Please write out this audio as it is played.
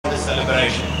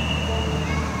celebration.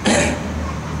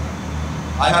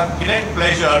 I have great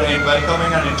pleasure in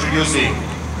welcoming and introducing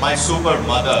my super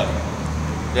mother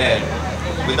there,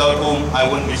 without whom I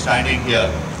wouldn't be standing here.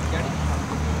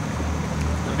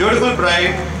 The beautiful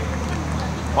bride,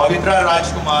 Pavithra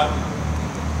Raj Kumar,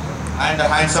 and the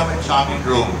handsome and charming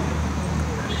groom,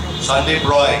 Sandeep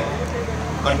Roy.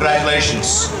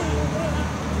 Congratulations.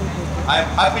 I am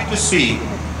happy to see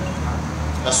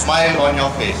the smile on your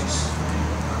faces.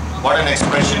 What an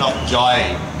expression of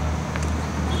joy.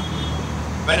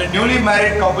 When a newly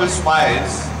married couple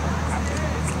smiles,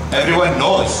 everyone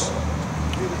knows.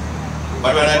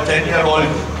 But when a 10-year-old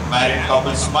married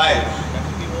couple smiles,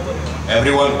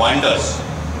 everyone wonders.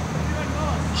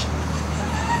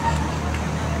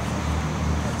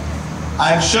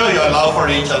 I am sure your love for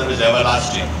each other is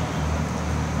everlasting.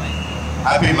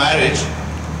 Happy marriage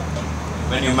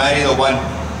when you marry the one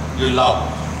you love.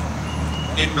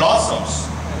 It blossoms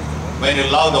when you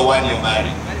love the one you marry.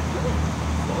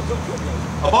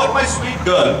 About my sweet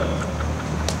girl,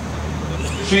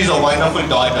 she is a wonderful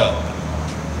daughter.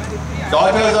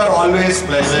 Daughters are always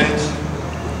pleasant,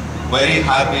 very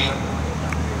happy,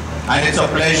 and it's a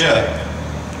pleasure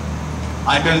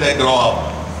until they grow up.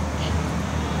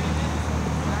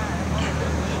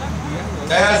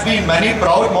 There has been many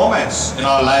proud moments in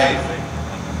our life.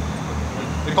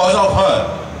 Because of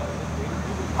her,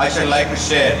 I should like to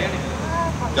share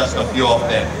just a few of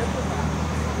them.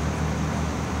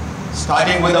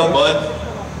 Starting with her birth,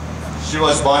 she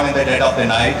was born in the dead of the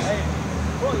night,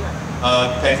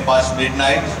 10 past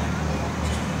midnight.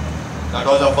 That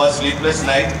was her first sleepless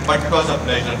night, but it was a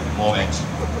pleasure moment.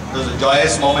 It was a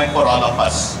joyous moment for all of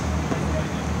us.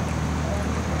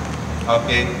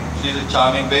 Okay, she's a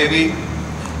charming baby.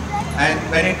 And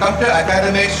when it comes to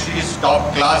academics, she is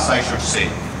top class, I should say.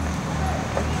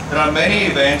 There are many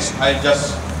events, I'll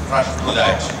just rush through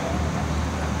that.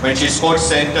 When she scored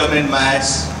centum in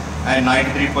maths and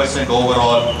 93%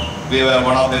 overall, we were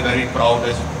one of the very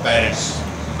proudest parents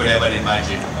you could ever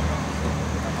imagine.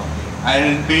 And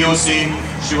in PUC,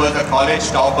 she was a college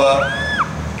topper.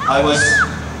 I was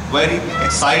very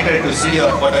excited to see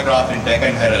her photograph in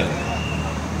Deccan Herald.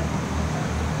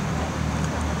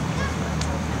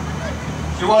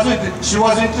 She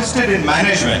was interested in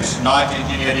management, not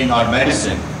engineering or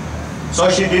medicine. So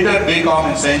she did her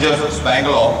BCom in St. Joseph's,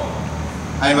 Bangalore,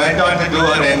 and went on to do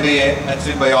her MBA at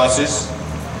Symbiosis.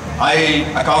 I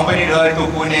accompanied her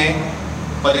to Pune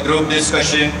for the group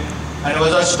discussion, and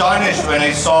was astonished when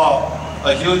I saw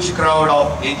a huge crowd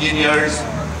of engineers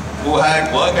who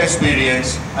had work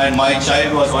experience, and my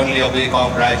child was only a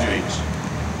BCom graduate,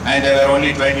 and there were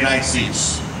only 29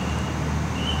 seats.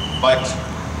 But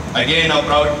again, a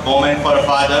proud moment for a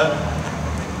father.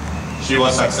 She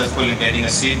was successful in getting a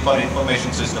seat for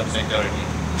information system security.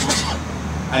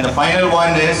 And the final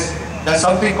one is, there's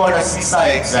something called a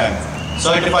CISA exam,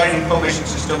 Certified Information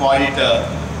System Auditor.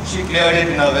 She cleared it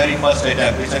in her very first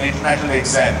attempt. It's an international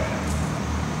exam.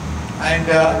 And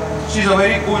she's a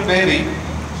very cool baby.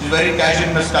 She's very casual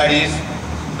in her studies,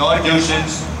 no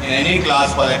tuitions in any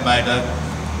class for that matter.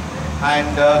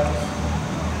 And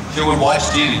she would watch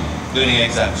TV during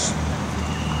exams.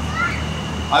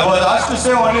 I was asked to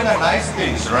say only the nice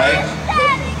things, right?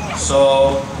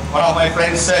 So one of my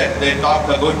friends said they talk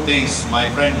the good things. My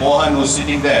friend Mohan, who's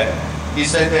sitting there, he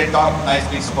said they talk nice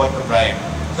things about the bride.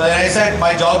 So then I said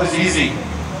my job is easy.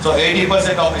 So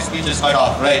 80% of his speech is cut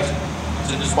off, right?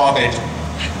 It's in this pocket.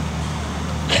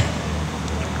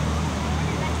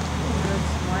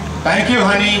 Thank you,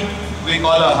 honey. We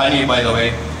call her honey, by the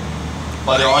way,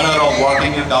 for the honor of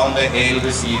walking you down the aisle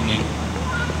this evening.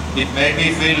 It made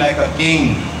me feel like a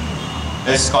king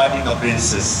escorting a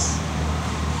princess.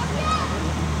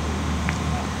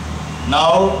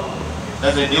 Now,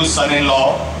 there's a new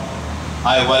son-in-law.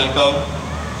 I welcome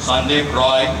Sandeep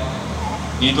Roy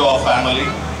into our family.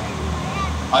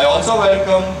 I also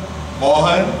welcome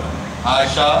Mohan,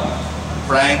 Asha,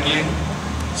 Franklin,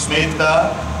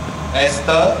 Smita,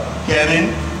 Esther,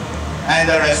 Kevin, and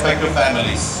their respective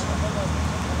families.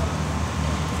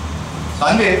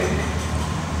 Sandeep,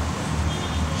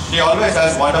 she always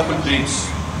has wonderful dreams.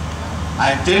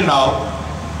 Until now,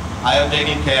 I have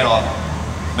taken care of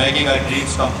making her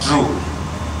dreams come true.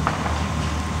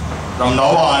 From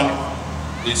now on,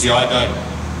 it's your turn,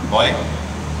 boy.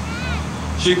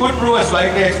 She could prove a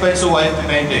slightly expensive wife to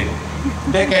maintain.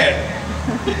 Take care.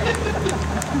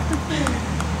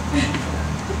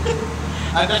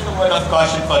 And just a word of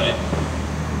caution for it.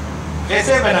 They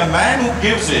say when a man who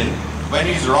gives in when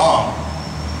he's wrong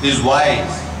is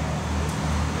wise,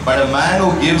 but a man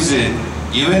who gives in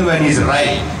even when he's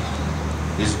right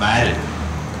is married.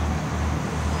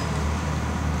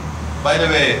 By the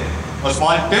way, a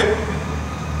small tip.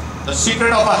 The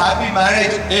secret of a happy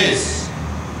marriage is...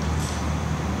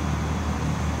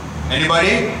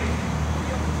 Anybody?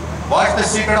 What's the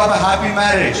secret of a happy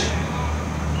marriage?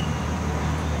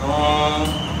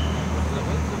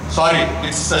 Sorry,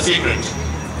 it's a secret.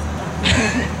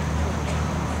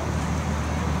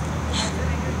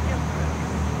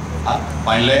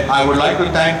 Finally, I would like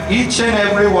to thank each and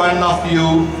every one of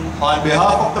you on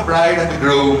behalf of the bride and the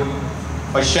groom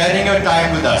for sharing your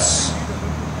time with us.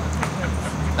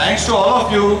 Thanks to all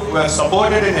of you who have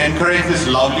supported and encouraged this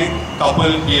lovely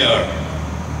couple here.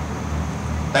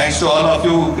 Thanks to all of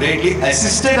you who greatly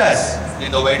assisted us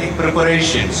in the wedding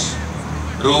preparations.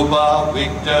 Rupa,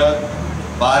 Victor,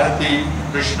 Bharati,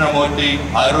 Krishnamurti,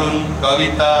 Arun,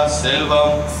 Kavita,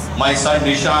 Selvam, my son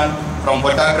Nishan, from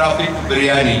photography to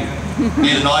biryani.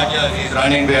 He's not here, he's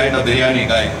running behind the biryani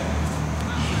guy.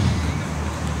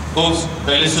 Oops,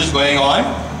 the list is going on.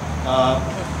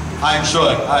 I'm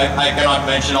sure I cannot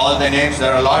mention all the names.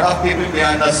 There are a lot of people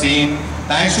behind the scene.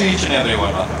 Thanks to each and every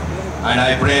one of them. And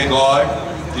I pray God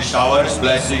to shower His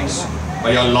blessings for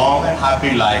your long and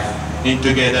happy life in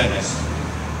togetherness.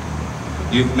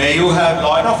 May you have a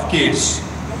lot of kids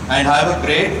and have a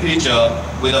great future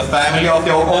with a family of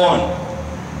your own.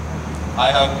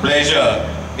 I have pleasure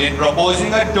in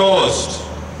proposing a toast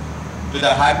to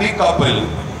the happy couple,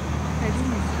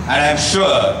 and I'm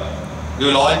sure you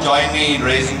will all join me in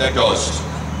raising the toast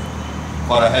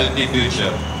for a healthy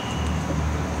future.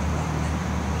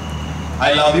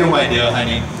 I love you, my dear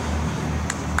honey.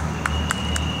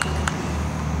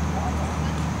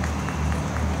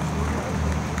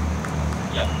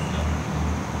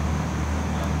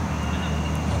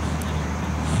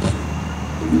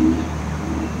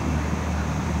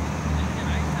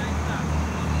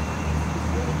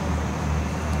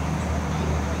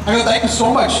 Thank you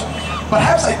so much.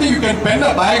 Perhaps I think you can pen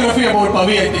a biography about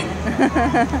Pavi, I think.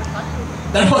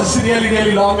 That was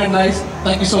really long and nice.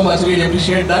 Thank you so much, really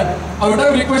appreciate that. I would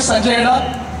like to request Sanjay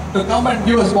to come and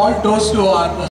give a small toast to our